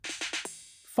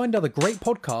Find other great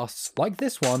podcasts like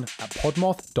this one at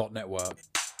podmoth.network.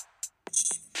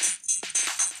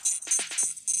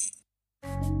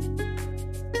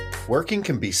 Working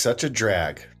can be such a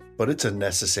drag, but it's a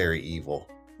necessary evil.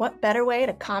 What better way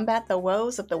to combat the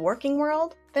woes of the working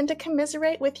world than to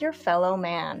commiserate with your fellow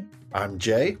man? I'm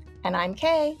Jay. And I'm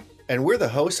Kay. And we're the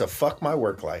hosts of Fuck My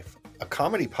Work Life, a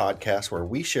comedy podcast where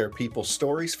we share people's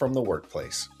stories from the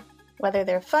workplace. Whether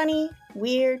they're funny,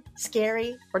 weird,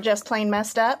 scary, or just plain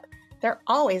messed up, they're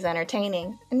always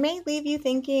entertaining and may leave you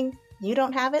thinking you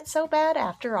don't have it so bad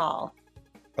after all.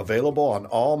 Available on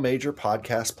all major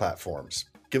podcast platforms.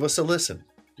 Give us a listen.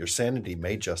 Your sanity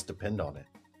may just depend on it.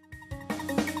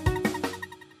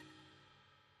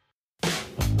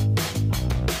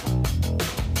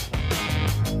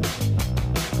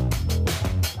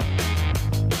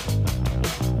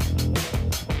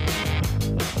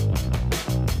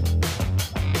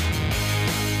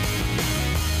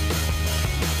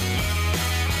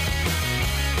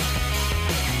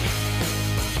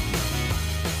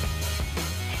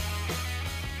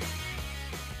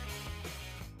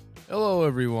 Hello,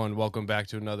 everyone. Welcome back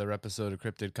to another episode of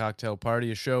Cryptid Cocktail Party,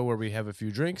 a show where we have a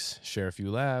few drinks, share a few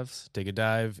laughs, take a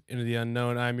dive into the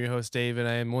unknown. I'm your host, Dave, and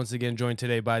I am once again joined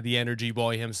today by the energy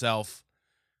boy himself,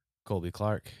 Colby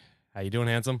Clark. How you doing,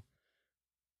 handsome?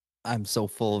 I'm so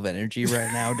full of energy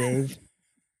right now, Dave.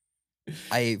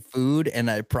 I ate food and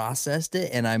I processed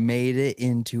it and I made it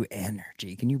into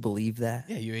energy. Can you believe that?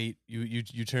 Yeah,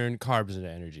 you turn carbs into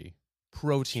energy,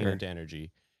 protein Sure. into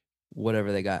energy,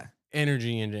 Whatever they got.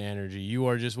 energy into energy. You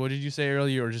are just, what did you say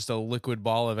earlier? You are just a liquid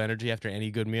ball of energy after any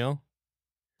good meal.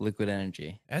 Liquid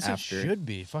energy. As it should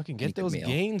be. Fucking get any good those meal.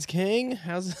 gains, King.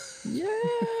 How's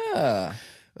Yeah.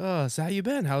 so how you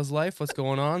been? How's life? What's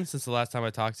going on since the last time I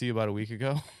talked to you about a week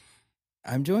ago?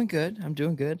 I'm doing good.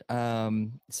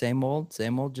 Same old,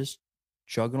 just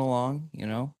chugging along, you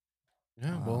know.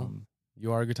 Yeah, well,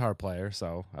 you are a guitar player,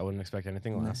 so I wouldn't expect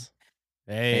anything Nah. less.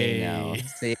 Hey, Hey, now.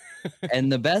 See,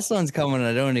 and the best one's coming.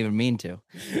 I don't even mean to.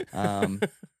 How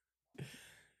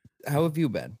have you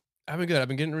been? I've been good. I've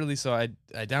been getting really I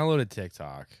downloaded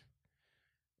TikTok,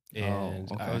 and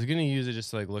I okay. was gonna use it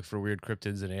just to like look for weird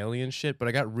cryptids and alien shit, but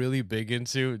I got really big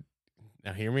into.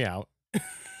 Now hear me out.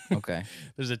 Okay.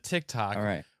 There's a TikTok All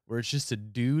right. where it's just a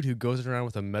dude who goes around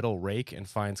with a metal rake and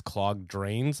finds clogged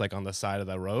drains like on the side of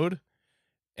the road.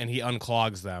 And he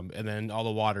unclogs them, and then all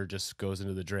the water just goes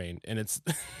into the drain. And it's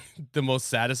the most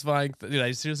satisfying. Dude,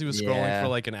 I seriously was scrolling Yeah. for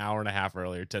like an hour and a half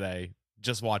earlier today,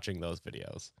 just watching those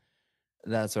videos.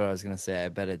 That's what I was gonna say. I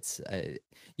bet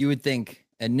you would think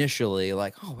initially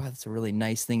like, oh wow, that's a really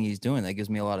nice thing he's doing. That gives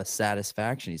me a lot of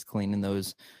satisfaction. He's cleaning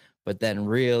those, but then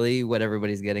really, what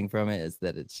everybody's getting from it is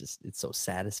that it's so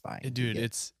satisfying. Dude, get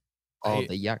it's all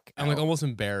the yuck. I'm like out. almost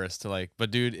embarrassed to like,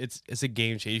 but dude, it's a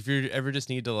game changer. If you ever just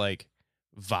need to like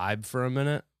vibe for a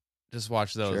minute, just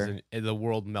watch those, Sure. and the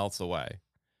world melts away.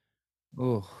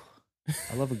 Ooh,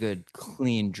 I love a good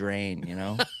clean drain. You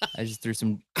know, I just threw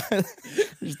some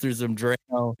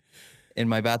Drano in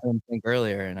my bathroom sink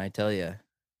earlier, and I tell you,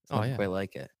 I yeah. quite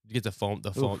like it. You get the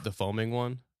foaming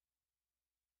one.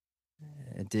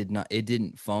 It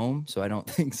didn't foam, so I don't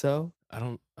think so. I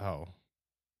don't know.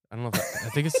 I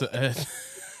think it's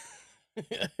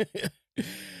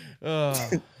all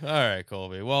right,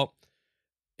 Colby. Well,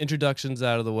 introductions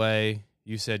out of the way.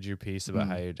 You said your piece about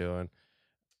how you're doing.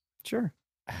 Sure.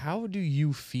 How do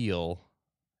you feel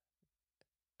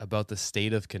about the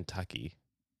state of Kentucky?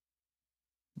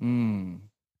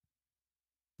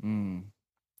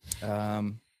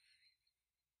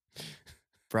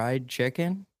 Fried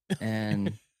chicken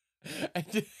and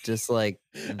just like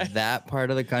that part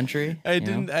of the country. I you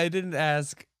know? didn't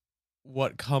ask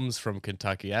what comes from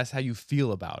Kentucky. Ask how you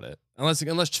feel about it. Unless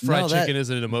fried chicken is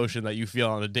an emotion that you feel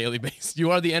on a daily basis.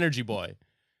 You are the energy boy.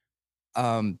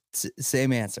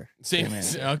 Same answer. Same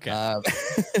answer. Okay.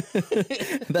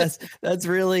 That's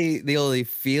really the only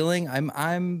feeling.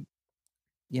 I'm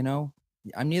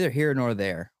neither here nor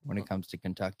there when it comes to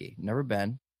Kentucky. Never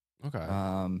been. Okay.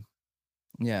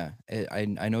 Yeah,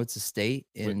 I know it's a state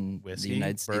in Whiskey, the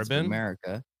United States bourbon? of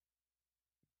America.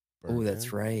 Oh, that's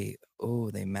Burger? right. Oh,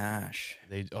 they mash.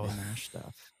 They mash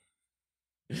stuff.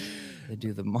 They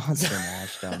do the monster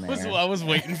mash down there. I was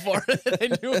waiting for it. I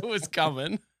knew it was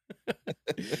coming.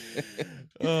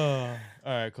 All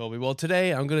right, Colby. Well,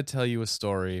 today I'm going to tell you a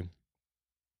story.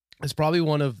 It's probably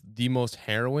one of the most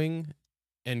harrowing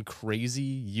and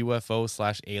crazy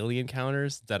UFO/alien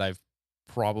encounters that I've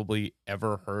probably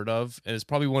ever heard of. And it's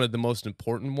probably one of the most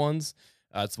important ones.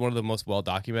 It's one of the most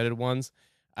well-documented ones.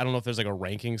 I don't know if there's like a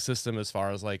ranking system as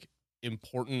far as like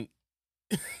important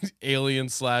alien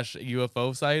slash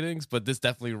UFO sightings, but this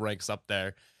definitely ranks up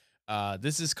there.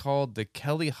 This is called the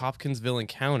Kelly-Hopkinsville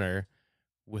Encounter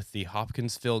with the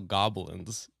Hopkinsville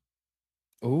Goblins.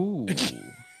 Ooh.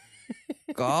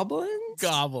 Goblins?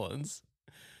 Goblins.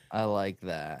 I like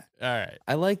that. All right.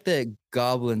 I like that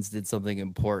goblins did something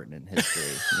important in history,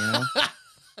 you know?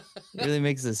 It really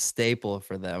makes a staple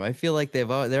for them. I feel like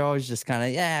they're always just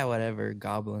kind of, whatever,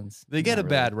 goblins. They get a Not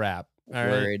bad really rap. All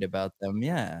right. worried about them.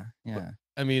 Yeah.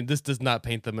 I mean, this does not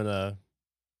paint them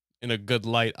in a good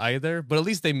light either, but at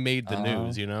least they made the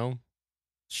news, you know?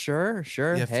 Sure.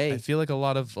 Yeah, Hey, I feel like a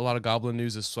lot of goblin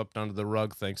news is swept under the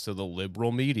rug thanks to the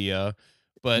liberal media,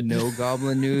 but no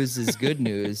goblin news is good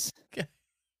news.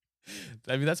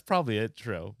 I mean, that's probably it,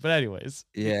 true. But anyways,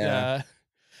 Yeah.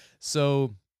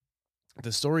 So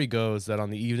the story goes that on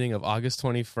the evening of August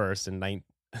 21st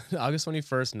August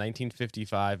 21st,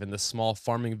 1955, in the small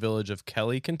farming village of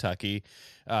Kelly, Kentucky,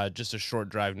 just a short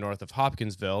drive north of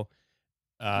Hopkinsville,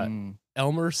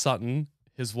 Elmer Sutton,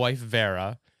 his wife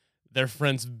Vera, their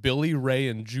friends Billy Ray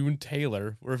and June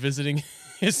Taylor were visiting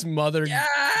his mother.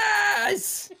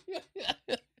 Yes!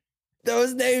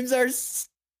 Those names are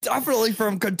definitely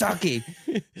from Kentucky.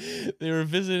 They were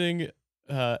visiting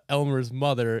Elmer's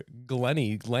mother,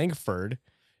 Glennie Langford,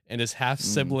 and his half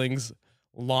siblings,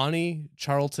 Lonnie,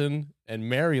 Charlton, and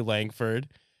Mary Langford,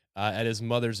 at his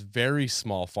mother's very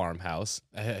small farmhouse.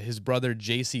 His brother,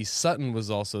 J.C. Sutton, was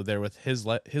also there with his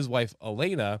wife,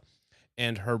 Elena,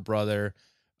 and her brother,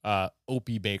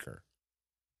 Opie Baker.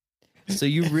 So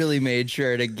you really made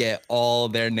sure to get all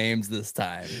their names this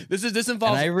time. This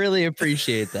involves, and I really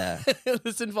appreciate that.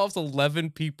 This involves 11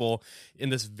 people in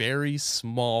this very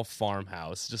small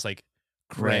farmhouse, just like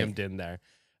crammed in there.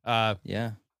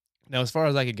 Yeah. Now, as far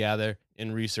as I could gather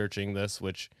in researching this,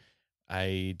 which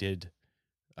I did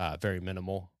very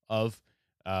minimal of,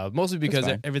 mostly because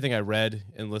everything I read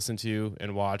and listened to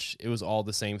and watched, it was all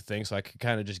the same thing. So I could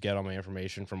kind of just get all my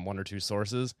information from one or two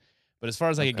sources. But as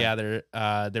far as I could gather,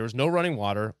 there was no running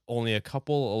water, only a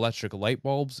couple electric light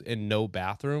bulbs, and no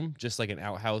bathroom, just like an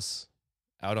outhouse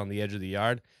out on the edge of the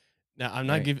yard. Now, I'm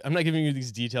not giving you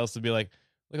these details to be like,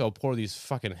 look how poor these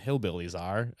fucking hillbillies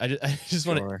are. I just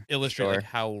want to illustrate like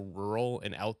how rural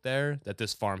and out there that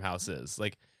this farmhouse is.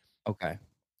 Like,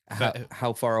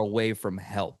 how far away from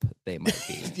help they might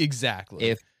be.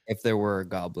 Exactly. If there were a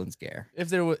goblin scare. If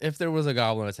there was a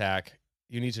goblin attack,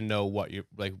 you need to know what you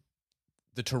like.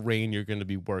 The terrain you're going to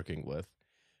be working with.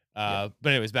 But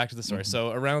anyways, back to the story.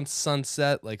 So around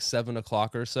sunset, like 7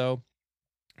 o'clock or so,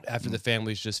 after the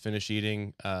families just finished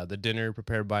eating the dinner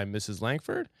prepared by Mrs.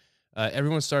 Langford,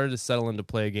 everyone started to settle in to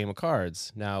play a game of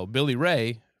cards. Now, Billy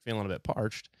Ray, feeling a bit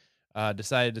parched,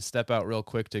 decided to step out real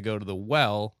quick to go to the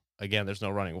well. Again, there's no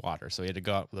running water, so he had to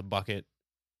go out with a bucket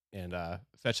and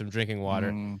fetch some drinking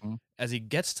water. As he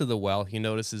gets to the well, he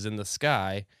notices in the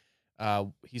sky,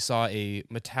 he saw a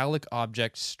metallic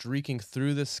object streaking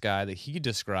through the sky that he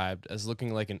described as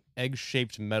looking like an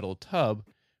egg-shaped metal tub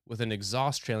with an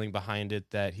exhaust trailing behind it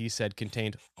that he said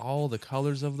contained all the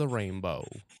colors of the rainbow.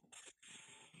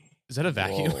 Is that a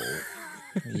vacuum?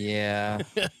 Yeah.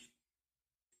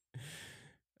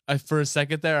 For a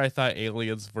second there, I thought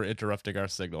aliens were interrupting our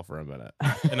signal for a minute.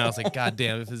 And I was like, God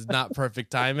damn, if it's not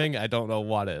perfect timing, I don't know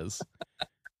what is.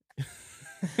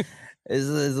 It's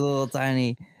little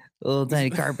tiny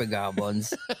carpet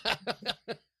goblins.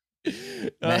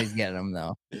 He's getting them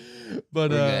though.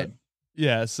 But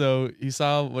yeah, so he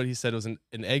saw what he said was an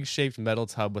egg-shaped metal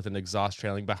tub with an exhaust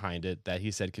trailing behind it that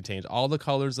he said contained all the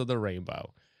colors of the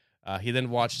rainbow. He then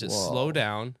watched it slow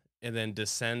down and then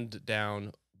descend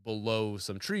down below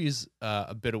some trees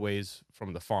a bit away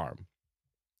from the farm.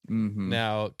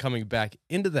 Now, coming back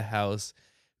into the house,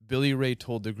 Billy Ray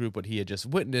told the group what he had just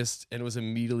witnessed and was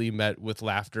immediately met with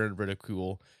laughter and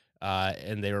ridicule.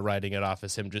 And they were writing it off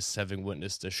as him just having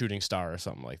witnessed a shooting star or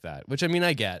something like that. Which, I mean,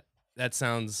 I get. That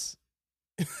sounds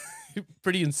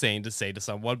pretty insane to say to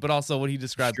someone. But also what he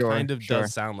described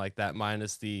does sound like that,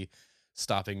 minus the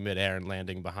stopping midair and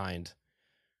landing behind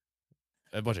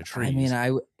a bunch of trees. I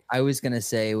mean, I was going to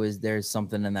say there's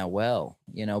something in that well,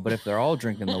 but if they're all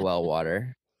drinking the well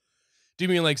water. Do you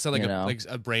mean like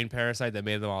a brain parasite that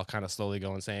made them all kind of slowly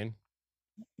go insane?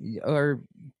 Or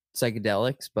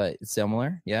psychedelics, but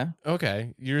similar. Yeah.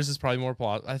 Okay. Yours is probably more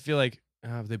plausible. I feel like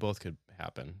they both could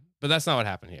happen, but that's not what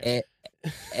happened here.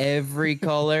 Every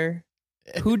color.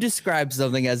 Who describes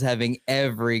something as having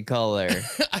every color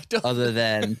other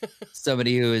than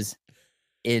somebody who is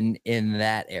in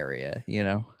that area,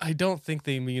 I don't think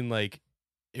they mean like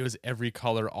it was every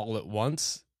color all at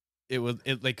once. It was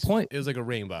like a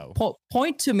rainbow.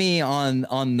 Point to me on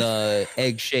the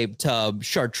egg-shaped tub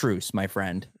chartreuse, my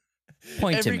friend.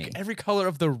 Point to me. Every color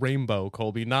of the rainbow,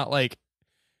 Colby. Not like,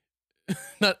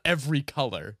 not every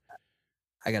color.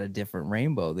 I got a different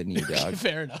rainbow than you, dog.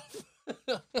 Fair enough.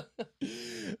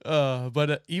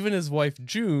 But even his wife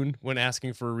June, when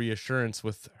asking for reassurance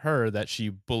with her that she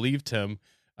believed him,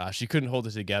 she couldn't hold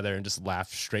it together and just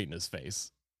laughed straight in his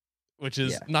face. Which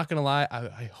is, not gonna lie,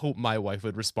 I hope my wife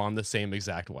would respond the same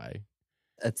exact way.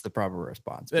 That's the proper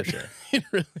response for sure. It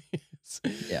really is.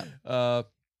 Yeah.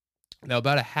 Now,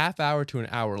 about a half hour to an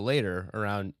hour later,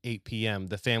 around 8 p.m.,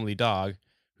 the family dog,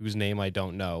 whose name I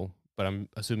don't know, but I'm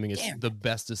assuming it's the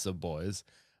bestest of boys,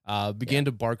 began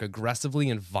to bark aggressively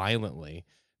and violently.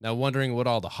 Now, wondering what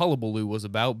all the hullabaloo was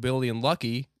about, Billy and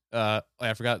Lucky, I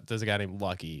forgot there's a guy named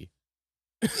Lucky.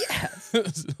 Yes.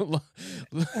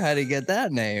 How'd he get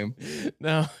that name?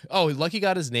 No. Oh, Lucky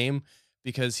got his name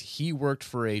because he worked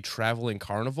for a traveling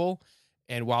carnival,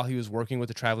 and while he was working with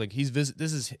the traveling, this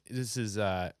is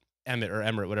Emmett or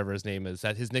Emmerich, whatever his name is.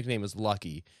 That his nickname is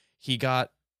Lucky. He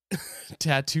got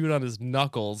tattooed on his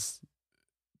knuckles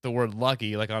the word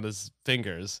Lucky, like on his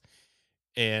fingers,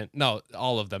 and no,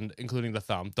 all of them, including the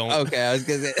thumb. Don't. Okay, I was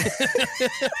gonna say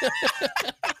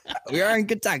we are in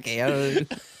Kentucky.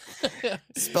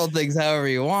 Spell things however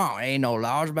you want. Ain't no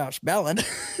laws about spelling.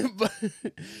 But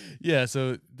yeah,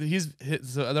 so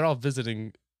they're all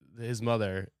visiting his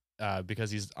mother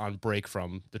because he's on break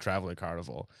from the traveling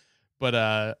carnival. But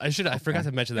I forgot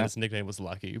to mention that his nickname was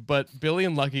Lucky. But Billy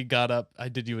and Lucky got up. I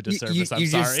did you a disservice. I'm sorry. You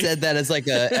just said that as like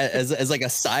a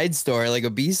side story, like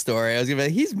a B story. I was gonna be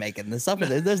like, he's making this up.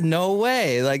 There's no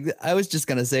way. Like I was just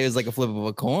gonna say it was like a flip of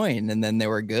a coin, and then they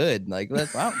were good. Like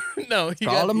well, no, he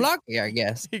call him Lucky, I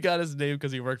guess. He got his name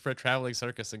because he worked for a traveling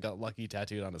circus and got Lucky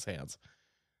tattooed on his hands.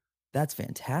 That's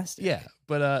fantastic. Yeah,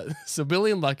 but so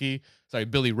Billy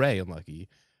Ray and Lucky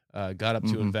got up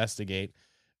to investigate.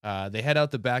 They head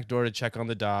out the back door to check on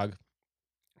the dog,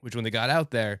 which when they got out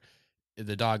there,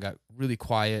 the dog got really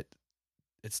quiet,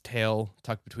 its tail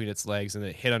tucked between its legs, and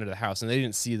it hid under the house, and they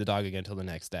didn't see the dog again until the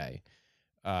next day.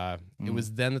 It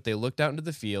was then that they looked out into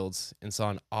the fields and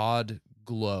saw an odd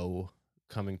glow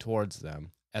coming towards them.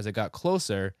 As it got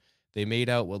closer, they made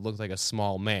out what looked like a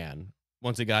small man.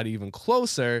 Once it got even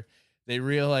closer, they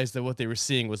realized that what they were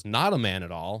seeing was not a man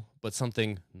at all, but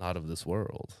something not of this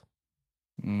world.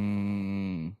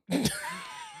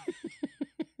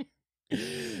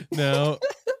 Now,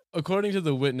 according to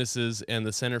the witnesses and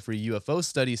the Center for UFO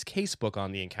Studies casebook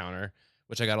on the encounter,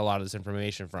 which I got a lot of this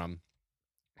information from,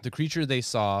 the creature they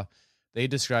saw, they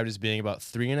described as being about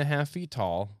 3.5 feet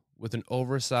tall, with an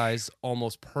oversized,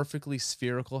 almost perfectly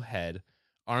spherical head,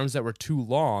 arms that were too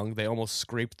long, they almost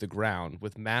scraped the ground,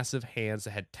 with massive hands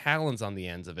that had talons on the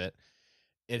ends of it.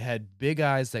 It had big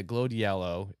eyes that glowed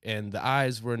yellow, and the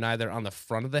eyes were neither on the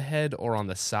front of the head or on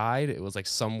the side. It was like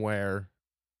somewhere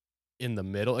in the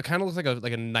middle. It kind of looks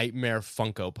like a nightmare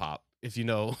Funko Pop, if you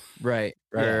know. Right.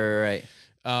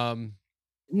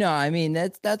 No, I mean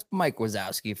that's Mike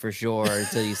Wazowski for sure.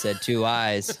 Until you said two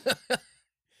eyes.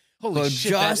 Holy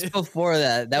shit! Just before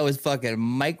that was fucking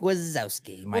Mike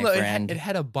Wazowski, my friend. It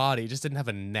had a body, it just didn't have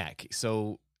a neck.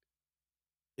 So.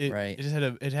 It just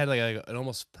had like an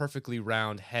almost perfectly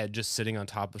round head just sitting on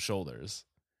top of shoulders.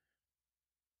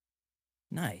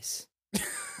 Nice.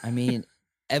 I mean,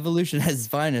 evolution has its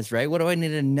finest, right? What do I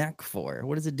need a neck for?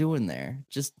 What is it doing there?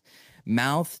 Just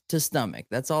mouth to stomach.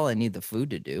 That's all I need the food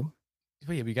to do.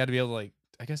 But yeah, you got to be able to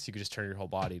I guess you could just turn your whole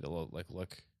body to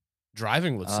look.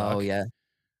 Driving would suck. Oh yeah.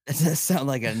 That does sound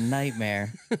like a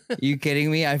nightmare. Are you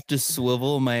kidding me? I have to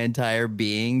swivel my entire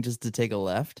being just to take a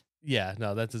left. Yeah,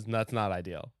 no, that's not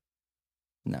ideal.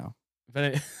 No.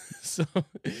 But so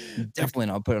definitely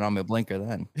not putting on my blinker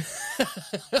then.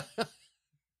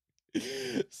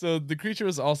 So the creature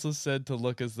was also said to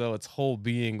look as though its whole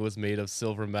being was made of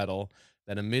silver metal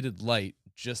that emitted light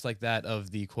just like that of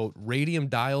the quote radium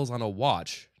dials on a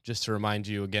watch, just to remind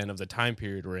you again of the time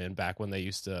period we're in, back when they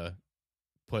used to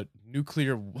put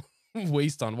nuclear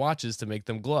waste on watches to make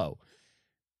them glow.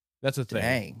 That's a thing.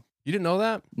 Dang. You didn't know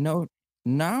that? No.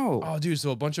 Oh, dude.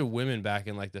 So a bunch of women back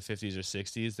in like the 50s or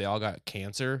 60s, they all got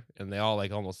cancer and they all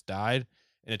like almost died.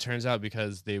 And it turns out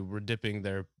because they were dipping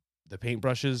the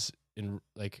paintbrushes in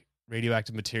like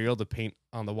radioactive material to paint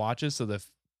on the watches, so the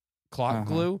clock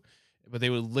glue. But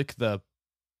they would lick the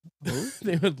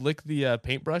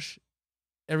paintbrush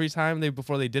every time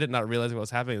before they did it, not realizing what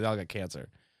was happening. They all got cancer.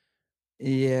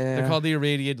 Yeah, they're called the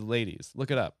irradiated ladies.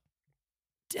 Look it up.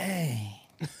 Dang.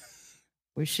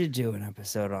 We should do an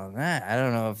episode on that. I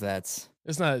don't know if that's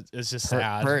it's just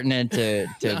sad. Pertinent to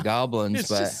goblins, it's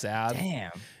but just sad.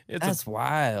 Damn, that's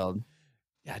wild.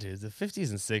 Yeah, dude, the 50s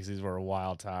and 60s were a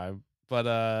wild time. But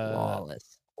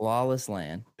Lawless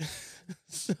land.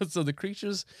 So the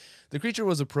creature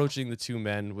was approaching the two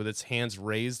men with its hands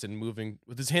raised and moving,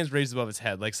 with his hands raised above its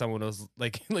head, like someone was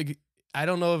like I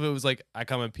don't know if it was like I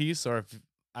come in peace, or if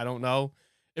I don't know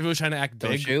if it was trying to act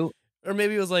Don't big, shoot. or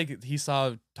maybe it was like he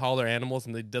saw taller animals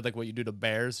and they did like what you do to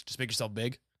bears, just make yourself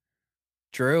big.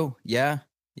 True. Yeah.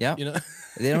 Yep. You know,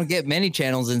 They don't get many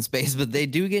channels in space, but they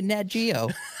do get Nat Geo.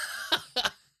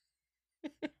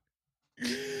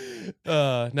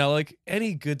 Now, like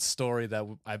any good story that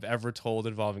I've ever told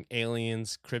involving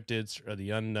aliens, cryptids, or the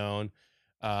unknown,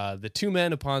 the two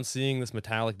men, upon seeing this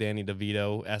metallic Danny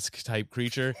DeVito-esque type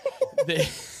creature, they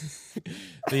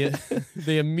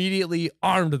they immediately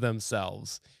armed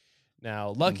themselves.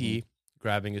 Now, Lucky,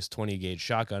 grabbing his 20 gauge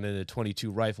shotgun and a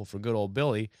 22 rifle for good old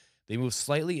Billy, they moved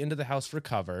slightly into the house for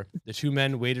cover. The two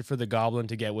men waited for the goblin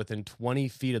to get within 20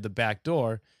 feet of the back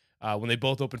door when they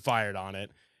both opened fire on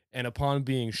it. And upon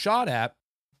being shot at,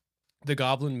 the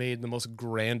goblin made the most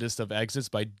grandest of exits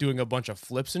by doing a bunch of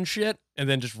flips and shit, and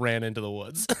then just ran into the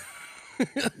woods.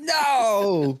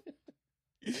 No.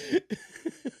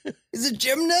 Is it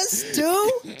gymnast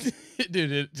too?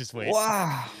 Dude, just wait.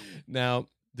 Wow. Now,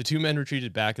 the two men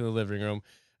retreated back in the living room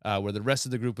where the rest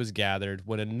of the group was gathered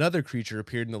when another creature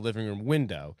appeared in the living room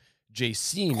window.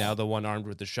 JC, now the one armed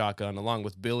with the shotgun, along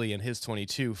with Billy and his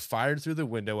 22, fired through the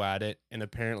window at it, and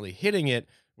apparently hitting it,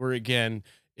 where again,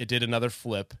 it did another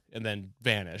flip and then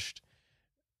vanished.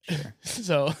 Sure.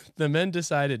 So the men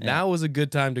decided now was a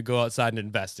good time to go outside and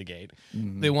investigate.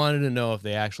 Mhm. They wanted to know if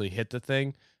they actually hit the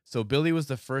thing. So Billy was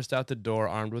the first out the door,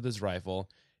 armed with his rifle.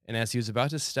 And as he was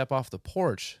about to step off the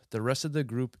porch, the rest of the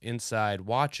group inside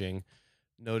watching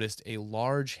noticed a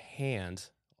large hand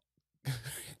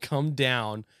come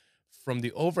down from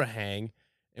the overhang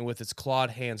and with its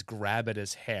clawed hands grab at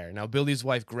his hair. Now, Billy's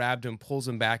wife grabbed him, pulls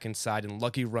him back inside, and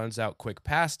Lucky runs out quick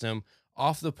past him,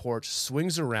 off the porch,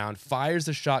 swings around, fires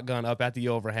the shotgun up at the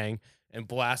overhang, and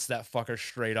blasts that fucker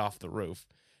straight off the roof.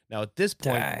 Now, at this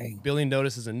point, Dang. Billy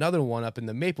notices another one up in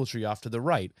the maple tree off to the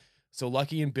right. So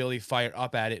Lucky and Billy fire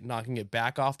up at it, knocking it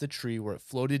back off the tree where it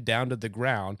floated down to the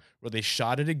ground, where they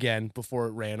shot it again before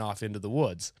it ran off into the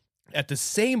woods. At the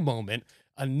same moment,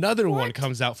 another one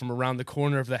comes out from around the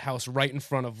corner of the house right in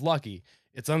front of Lucky.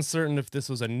 It's uncertain if this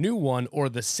was a new one or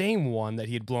the same one that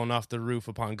he had blown off the roof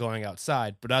upon going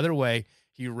outside, but either way,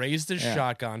 he raised his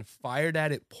shotgun, fired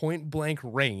at it point blank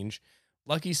range.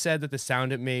 Lucky said that the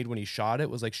sound it made when he shot it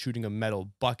was like shooting a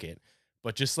metal bucket.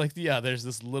 But just like the others,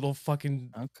 this little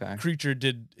fucking creature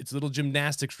did its little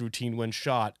gymnastics routine when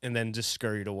shot and then just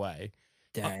scurried away.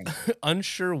 Dang.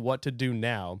 Unsure what to do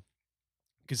now,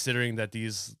 considering that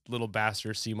these little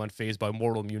bastards seem unfazed by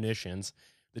mortal munitions,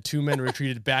 the two men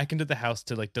retreated back into the house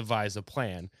to like devise a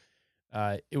plan.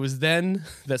 It was then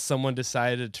that someone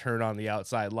decided to turn on the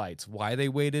outside lights. Why they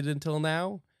waited until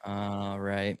now?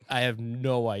 Right. I have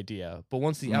no idea. But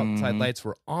once the outside lights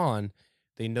were on,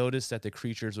 they noticed that the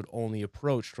creatures would only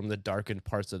approach from the darkened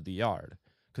parts of the yard,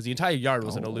 because the entire yard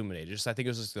wasn't illuminated. Just I think it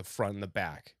was just the front and the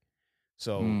back.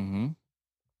 So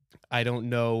I don't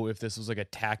know if this was like a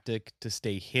tactic to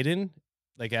stay hidden,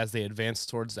 like as they advanced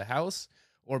towards the house,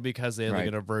 or because they had like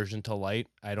an aversion to light.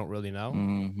 I don't really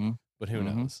know, but who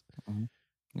knows?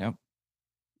 Yep.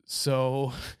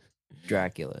 So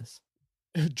Dracula's.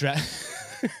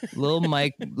 Little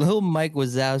Mike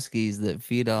Wazowskis that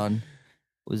feed on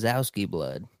Wazowski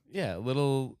blood. Yeah,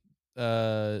 little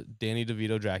Danny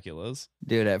DeVito Draculas.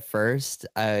 Dude, at first,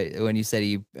 when you said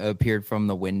he appeared from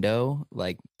the window,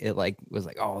 like it like was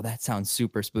like, oh, that sounds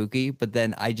super spooky. But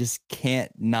then I just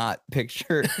can't not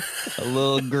picture a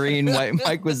little green white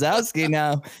Mike Wazowski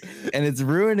now, and it's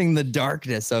ruining the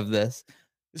darkness of this.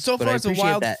 So far, it's a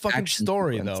wild fucking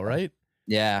story, though, right?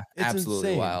 Yeah, it's absolutely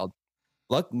insane. Wild.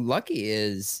 Lucky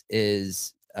is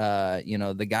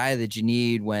the guy that you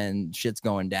need when shit's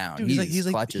going down. Dude, he's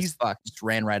clutch as fuck. Just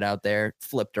ran right out there,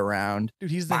 flipped around. Dude,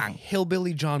 he's the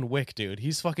hillbilly John Wick, dude.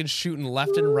 He's fucking shooting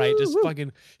left and right. Just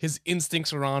fucking, his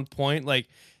instincts are on point. Like,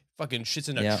 fucking shits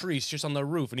in a tree, shits on the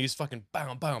roof, and he's fucking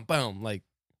boom, boom, boom. Like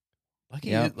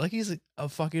Lucky's a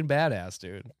fucking badass,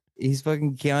 dude. He's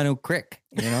fucking Keanu Crick,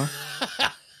 you know?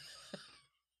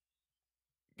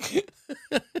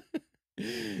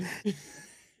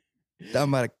 Talking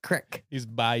about a crick. He's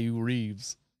Bayou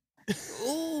Reeves.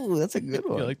 Ooh, that's a good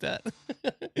one. You like that?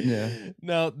 Yeah.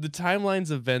 Now, the timelines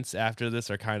events after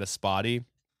this are kind of spotty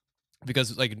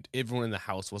because like everyone in the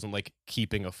house wasn't like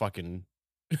keeping a fucking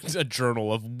a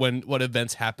journal of what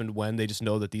events happened when. They just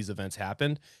know that these events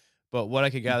happened. But what I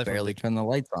could gather barely turn the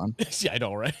lights on. Yeah, I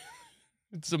know, right?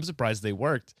 So I'm surprised they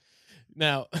worked.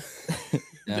 Now,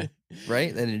 yeah,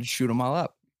 right? They didn't shoot them all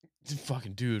up.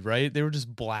 Fucking dude, right? They were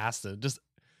just blasted. Just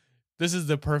This is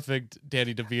the perfect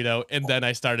Danny DeVito. And then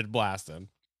I started blasting.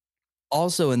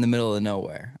 Also in the middle of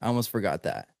nowhere. I almost forgot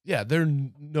that. Yeah, they're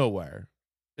nowhere.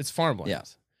 It's farmland. Yeah.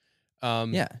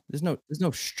 Yeah, there's no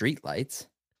street lights.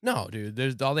 No, dude.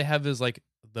 There's all they have is like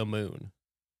the moon.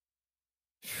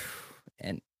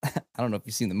 And I don't know if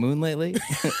you've seen the moon lately.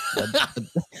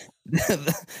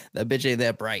 That bitch ain't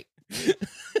that bright.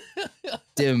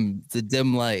 Dim. It's a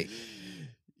dim light.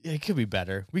 Yeah, it could be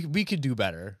better. We could do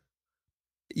better.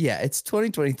 Yeah, it's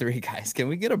 2023, guys. Can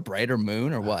we get a brighter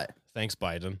moon or what? Thanks,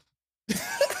 Biden.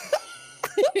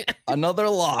 Another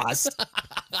loss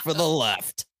for the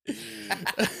left.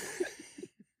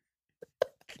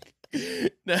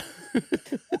 No.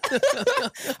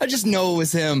 I just know it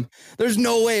was him. There's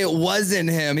no way it wasn't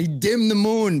him. He dimmed the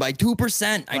moon by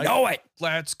 2%. I know it.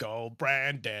 Let's go,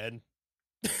 Brandon.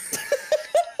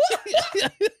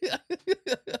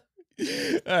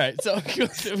 All right, so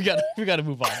we got to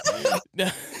move on.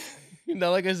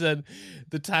 Now, like I said,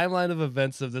 the timeline of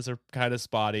events of this are kind of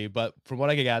spotty, but from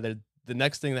what I can gather, the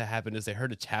next thing that happened is they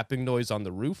heard a tapping noise on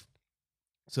the roof.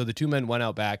 So the two men went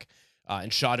out back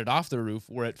and shot it off the roof,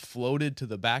 where it floated to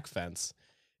the back fence.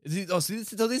 So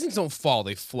these things don't fall;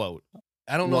 they float.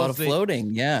 I don't know. A lot of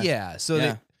floating, yeah. Yeah.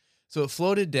 So it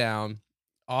floated down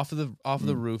off of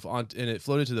the roof and it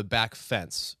floated to the back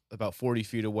fence about 40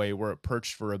 feet away, where it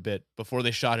perched for a bit before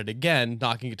they shot it again,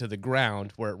 knocking it to the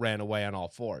ground, where it ran away on all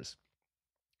fours.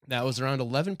 Now, it was around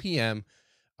 11 p.m.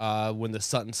 When the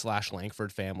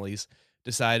Sutton/Langford families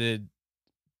decided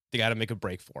they got to make a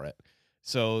break for it.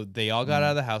 So they all got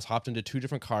out of the house, hopped into two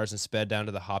different cars, and sped down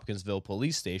to the Hopkinsville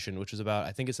police station, which was about,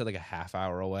 I think it said like a half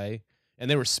hour away.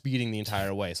 And they were speeding the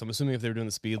entire way. So I'm assuming if they were doing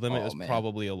the speed limit, it was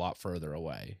probably a lot further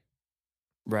away.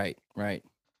 Right.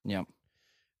 Yep.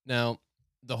 Now,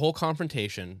 the whole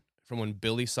confrontation, from when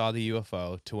Billy saw the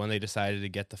UFO to when they decided to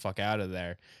get the fuck out of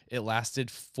there, it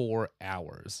lasted 4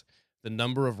 hours. The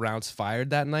number of rounds fired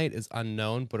that night is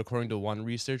unknown, but according to one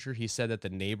researcher, he said that the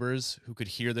neighbors who could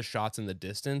hear the shots in the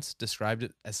distance described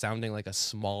it as sounding like a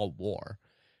small war.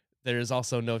 There is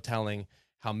also no telling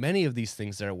how many of these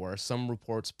things there were. Some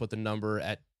reports put the number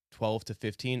at 12 to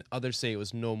 15. Others say it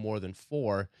was no more than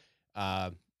 4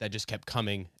 that just kept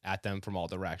coming at them from all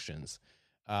directions.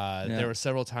 There were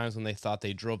several times when they thought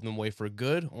they drove them away for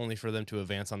good, only for them to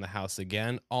advance on the house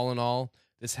again. All in all,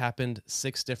 this happened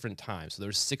 6 different times. So there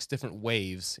were 6 different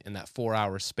waves in that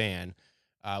 4-hour span,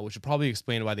 which would probably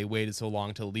explain why they waited so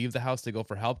long to leave the house to go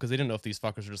for help, because they didn't know if these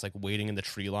fuckers were just like waiting in the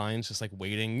tree lines, just like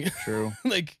waiting. True.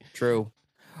 True.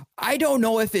 I don't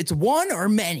know if it's one or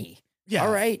many. Yeah.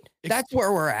 All right. That's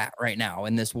where we're at right now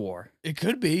in this war. It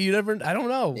could be. I don't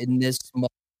know. In this small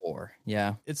war.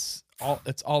 Yeah. It's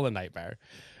all a nightmare.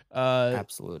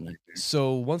 Absolute nightmare.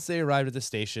 So once they arrived at the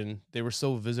station, they were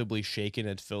so visibly shaken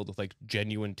and filled with like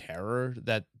genuine terror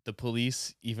that the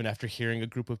police, even after hearing a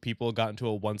group of people got into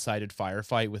a one-sided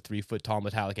firefight with 3-foot-tall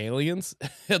metallic aliens,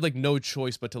 had like no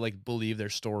choice but to like believe their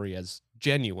story as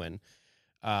genuine.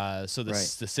 So the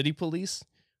city police,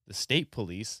 the state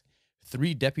police,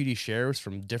 3 deputy sheriffs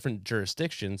from different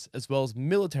jurisdictions, as well as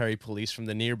military police from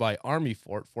the nearby Army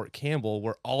fort, Fort Campbell,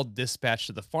 were all dispatched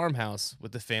to the farmhouse,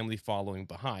 with the family following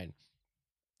behind.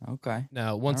 Okay.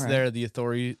 Now, once there, the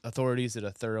authorities did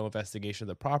a thorough investigation of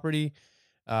the property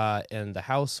and the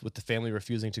house, with the family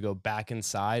refusing to go back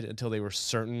inside until they were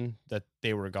certain that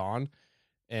they were gone.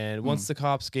 And once the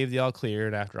cops gave the all clear,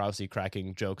 and after obviously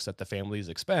cracking jokes at the family's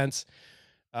expense,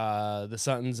 the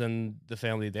Suttons and the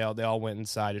family, they all went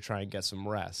inside to try and get some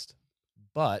rest.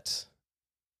 But ...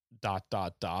 that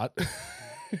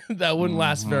wouldn't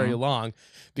last very long,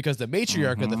 because the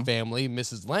matriarch of the family,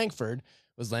 Mrs. Langford,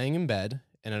 was laying in bed,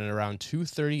 and at around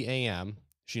 2:30 a.m.,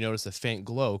 she noticed a faint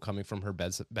glow coming from her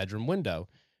bedroom window.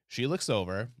 She looks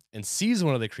over and sees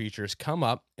one of the creatures come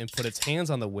up and put its hands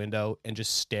on the window and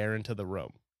just stare into the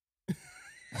room.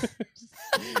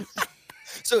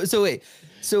 So wait.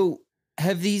 So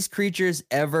have these creatures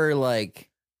ever, like,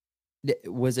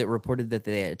 was it reported that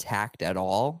they attacked at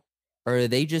all? Or are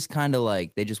they just kind of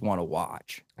like, they just want to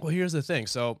watch? Well, here's the thing.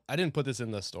 So I didn't put this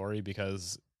in the story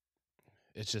because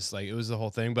it's just like, it was the whole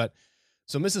thing. But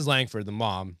so Mrs. Langford, the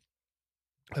mom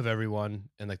of everyone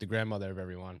and like the grandmother of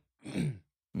everyone,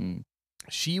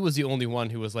 she was the only one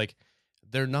who was like,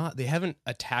 they haven't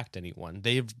attacked anyone.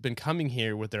 They've been coming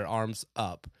here with their arms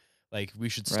up. Like, we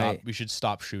should stop. We should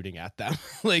stop shooting at them.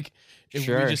 Like, if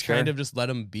we just kind of just let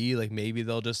them be, like, maybe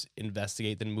they'll just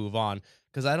investigate, then move on.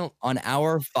 Because I don't. On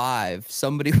hour 5,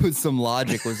 somebody with some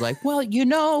logic was like, "Well, you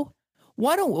know,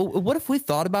 what if we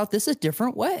thought about this a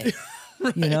different way?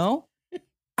 Right. You know."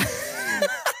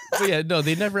 But yeah, no,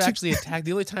 they never actually attacked.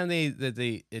 The only time they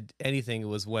did anything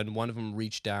was when one of them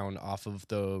reached down off of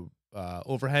the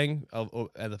overhang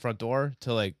at the front door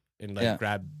to like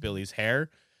grab Billy's hair,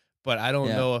 but I don't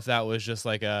Yeah. know if that was just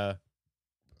like a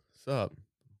what's up,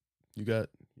 you got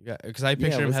because I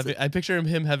picture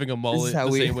him having a mullet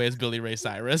the same way as Billy Ray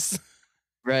Cyrus.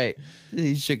 Right.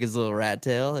 He shook his little rat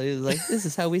tail. He was like, "This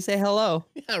is how we say hello."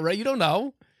 Yeah, right. You don't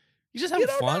know. You just having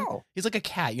fun. Know. He's like a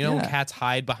cat. You know when cats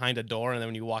hide behind a door and then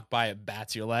when you walk by it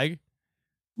bats your leg?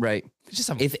 Right. It's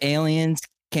just if aliens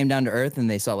came down to Earth and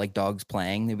they saw like dogs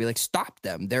playing, they'd be like, "Stop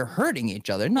them. They're hurting each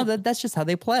other." No, that's just how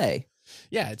they play.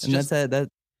 Yeah, it's and just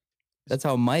that's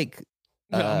how Mike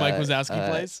Mike Wazowski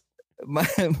plays.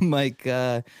 Mike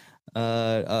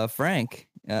Frank.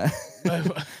 I'm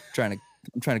trying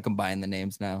to combine the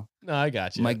names now. No, I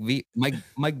got you. Mike Vito.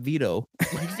 Mike Vito.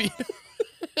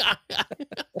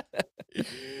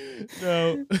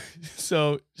 No.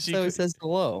 So he says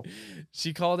hello.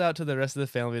 She called out to the rest of the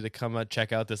family to come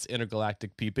check out this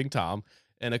intergalactic peeping Tom.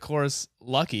 And of course,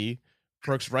 Lucky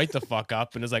perks right the fuck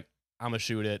up and is like, "I'm gonna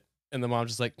shoot it." And the mom's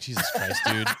just like, "Jesus Christ,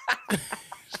 dude.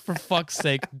 For fuck's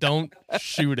sake, don't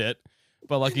shoot it."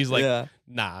 But Lucky's like,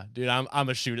 "Nah, dude, I'm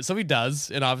gonna shoot it." So he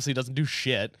does, and obviously doesn't do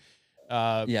shit.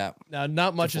 Now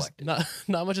not much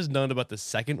is known about the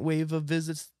second wave of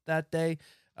visits that day.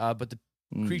 But the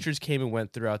creatures came and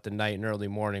went throughout the night and early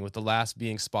morning, with the last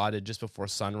being spotted just before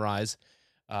sunrise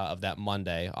of that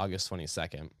Monday, August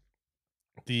 22nd.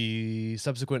 The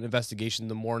subsequent investigation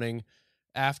the morning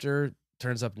after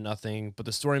turns up nothing, but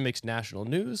the story makes national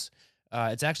news.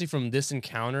 It's actually from this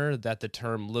encounter that the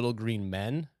term "little green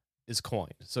men" is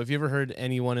coined. So if you ever heard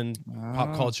anyone in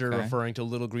pop culture referring to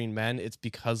little green men, it's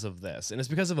because of this. And it's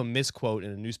because of a misquote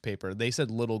in a newspaper. They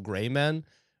said little gray men,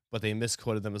 but they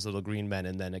misquoted them as little green men,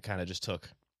 and then it kind of just took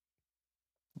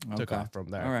off from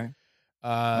there. All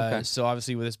right. So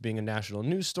obviously, with this being a national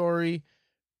news story,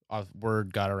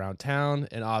 word got around town,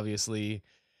 and obviously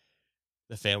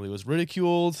the family was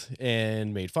ridiculed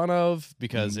and made fun of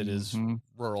because it is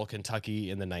rural Kentucky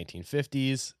in the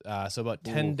 1950s. So about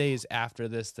 10 days after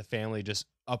this, the family just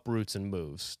uproots and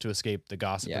moves to escape the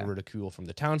gossip and ridicule from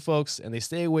the town folks, and they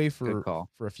stay away for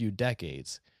a few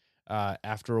decades.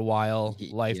 After a while,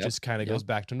 life just kind of goes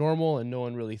back to normal and no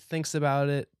one really thinks about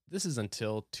it. This is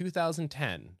until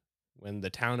 2010 when the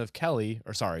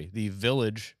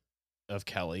village of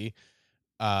Kelly.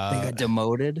 They got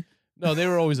demoted? No, they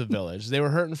were always a village. They were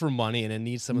hurting for money and it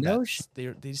needs some of that.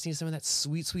 They just need some of that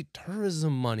sweet, sweet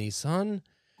tourism money, son.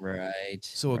 Right.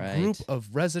 So a group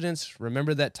of residents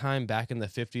remember that time back in the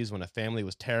 50s when a family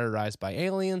was terrorized by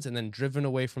aliens and then driven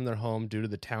away from their home due to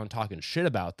the town talking shit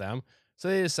about them. So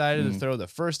they decided to throw the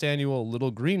first annual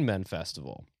Little Green Men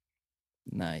Festival.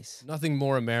 Nice. Nothing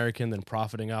more American than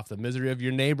profiting off the misery of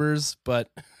your neighbors, but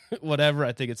whatever.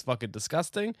 I think it's fucking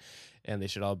disgusting, and they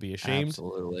should all be ashamed.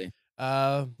 Absolutely.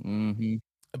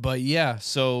 But yeah,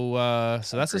 so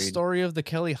that's the story of the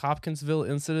Kelly-Hopkinsville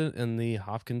incident and the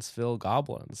Hopkinsville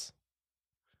goblins.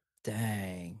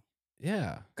 Dang.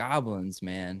 Yeah. Goblins,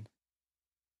 man.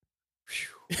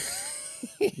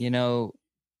 You know,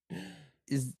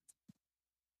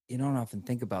 you don't often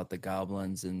think about the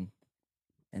goblins and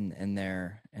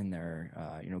their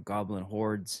goblin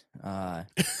hordes. But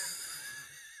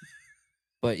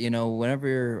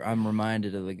whenever I'm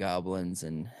reminded of the goblins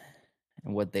and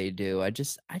what they do, I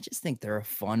just think they're a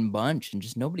fun bunch and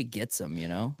just nobody gets them,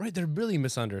 Right, they're really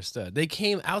misunderstood. They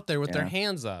came out there with their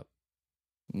hands up.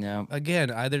 No.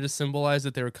 Again, either to symbolize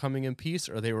that they were coming in peace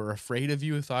or they were afraid of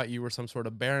you, thought you were some sort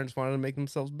of bear and just wanted to make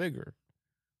themselves bigger.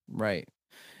 Right.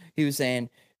 He was saying,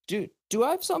 do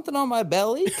I have something on my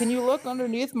belly? Can you look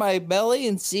underneath my belly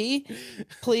and see,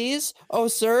 please? Oh,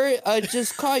 sir, I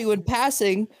just caught you in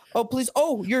passing. Oh, please.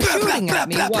 Oh, you're shooting at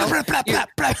me. Well,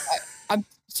 I'm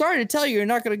sorry to tell you, you're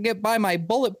not going to get by my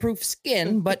bulletproof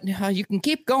skin, but you can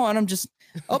keep going. I'm just,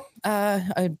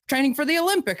 I'm training for the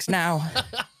Olympics now.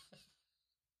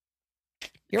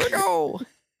 Here we go.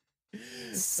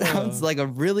 Sounds like a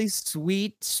really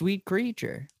sweet, sweet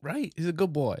creature. Right. He's a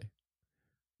good boy.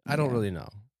 I don't really know.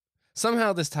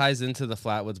 Somehow this ties into the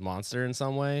Flatwoods Monster in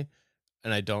some way,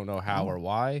 and I don't know how or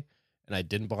why, and I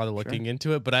didn't bother looking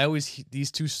into it, but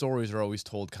these two stories are always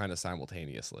told kind of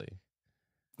simultaneously.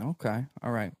 Okay.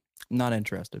 All right. Not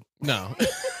interested. No.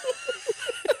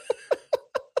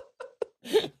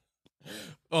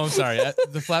 Oh, I'm sorry.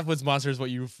 The Flatwoods Monster is what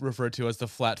you refer to as the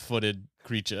flat-footed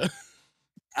creature.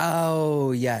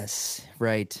 Oh, yes.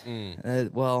 Right.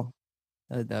 That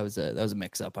was a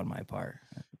mix-up on my part.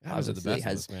 I was at the best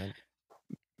of this, man.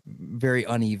 Very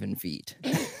uneven feet.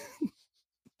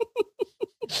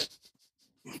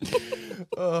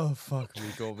 Oh, fuck me,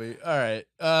 Colby. All right.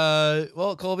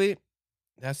 Well, Colby,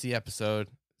 that's the episode.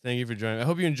 Thank you for joining. I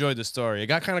hope you enjoyed the story. It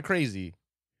got kind of crazy.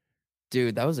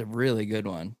 Dude, that was a really good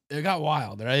one. It got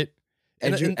wild, right?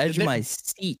 Edge of there- my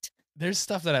seat. There's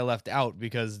stuff that I left out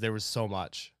because there was so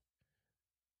much.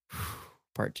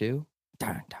 Part 2.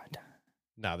 Dun, dun, dun.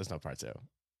 No, there's no part 2.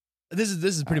 This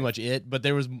is pretty much it, but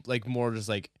there was like more just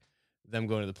like them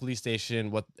going to the police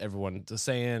station, what everyone was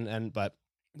saying, but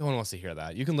no one wants to hear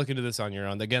that. You can look into this on your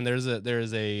own. Again, there is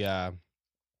a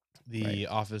the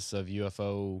Office of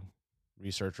UFO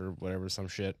Research or whatever, some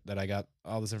shit that I got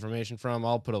all this information from.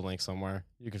 I'll put a link somewhere.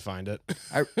 You can find it.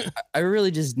 I really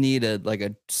just need a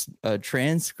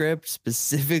transcript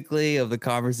specifically of the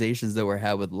conversations that were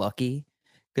had with Lucky.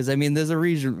 Because, I mean, there's a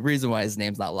reason why his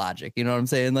name's not Logic. You know what I'm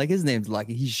saying? Like, his name's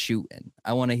Lucky. He's shooting.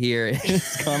 I want to hear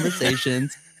his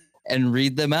conversations and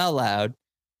read them out loud.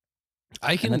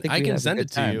 I can send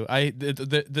it to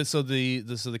you. So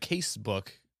the case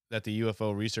book that the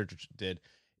UFO researcher did,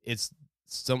 it's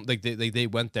some like they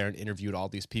went there and interviewed all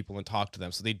these people and talked to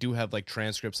them. So they do have like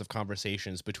transcripts of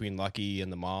conversations between Lucky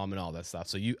and the mom and all that stuff.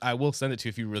 So I will send it to you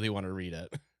if you really want to read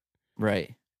it.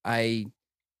 Right.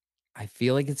 I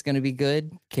feel like it's gonna be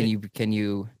good. Can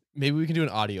you? Maybe we can do an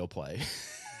audio play.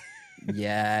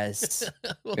 Yes.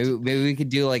 Maybe we could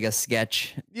do like a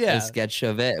sketch. Yeah. A sketch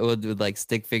of it with like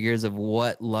stick figures of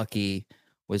what Lucky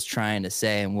was trying to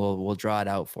say, and we'll draw it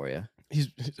out for you. He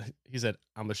said,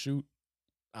 "I'm gonna shoot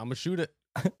it."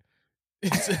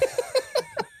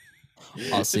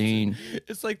 I'll seen.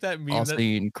 It's like that meme. I'll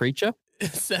seen creature.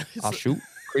 I'll shoot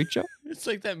creature. It's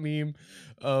like that meme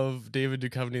of David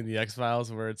Duchovny in the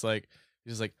X-Files where it's like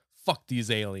he's like, "Fuck these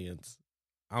aliens.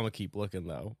 I'm gonna keep looking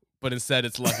though." But instead,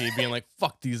 it's Lucky being like,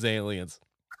 "Fuck these aliens.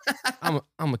 I'm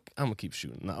gonna keep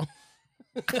shooting though."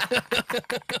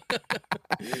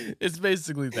 It's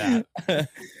basically that.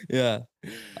 Yeah,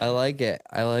 I like it.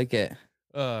 All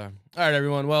right,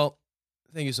 everyone. Well,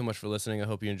 thank you so much for listening. I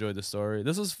hope you enjoyed the story.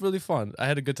 This was really fun. I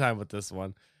had a good time with this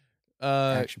one.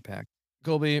 Action packed.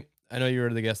 Colby, I know you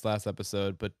were the guest last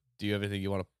episode, but do you have anything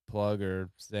you want to plug or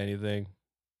say anything?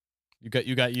 You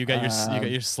got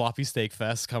your sloppy steak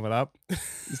fest coming up.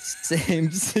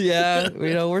 Same, yeah.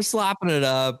 We're slopping it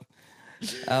up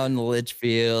out in the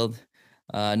Litchfield.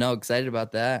 No, excited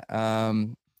about that.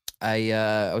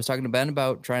 I was talking to Ben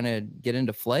about trying to get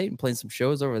into Flight and playing some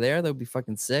shows over there. That would be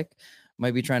fucking sick.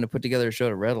 Might be trying to put together a show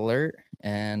to Red Alert,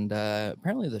 and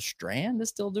apparently the Strand is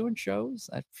still doing shows.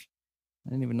 I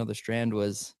didn't even know the Strand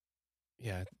was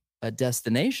a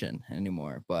destination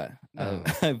anymore, but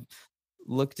I've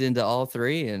looked into all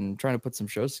three and trying to put some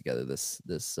shows together this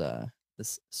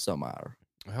summer.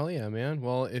 Hell yeah, man.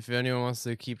 Well, if anyone wants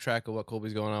to keep track of what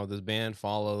Colby's going on with his band,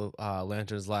 follow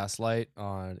Lantern's Last Light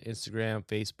on Instagram,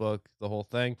 Facebook, the whole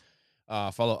thing.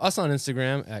 Follow us on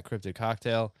Instagram at Cryptid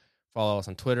Cocktail. Follow us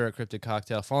on Twitter at Cryptid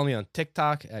Cocktail. Follow me on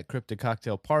TikTok at Cryptid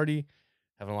Cocktail Party.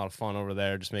 Having a lot of fun over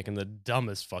there, just making the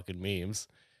dumbest fucking memes.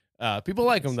 People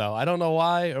like them, though. I don't know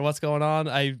why or what's going on.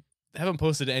 I haven't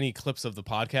posted any clips of the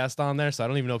podcast on there, so I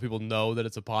don't even know if people know that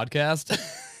it's a podcast.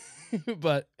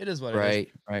 But it is what it is.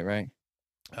 Right.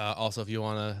 Also, if you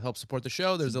want to help support the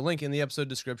show, there's a link in the episode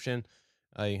description.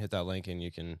 You can hit that link and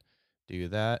you can do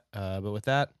that. But with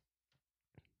that,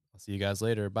 I'll see you guys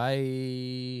later.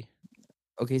 Bye.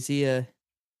 Okay, see ya.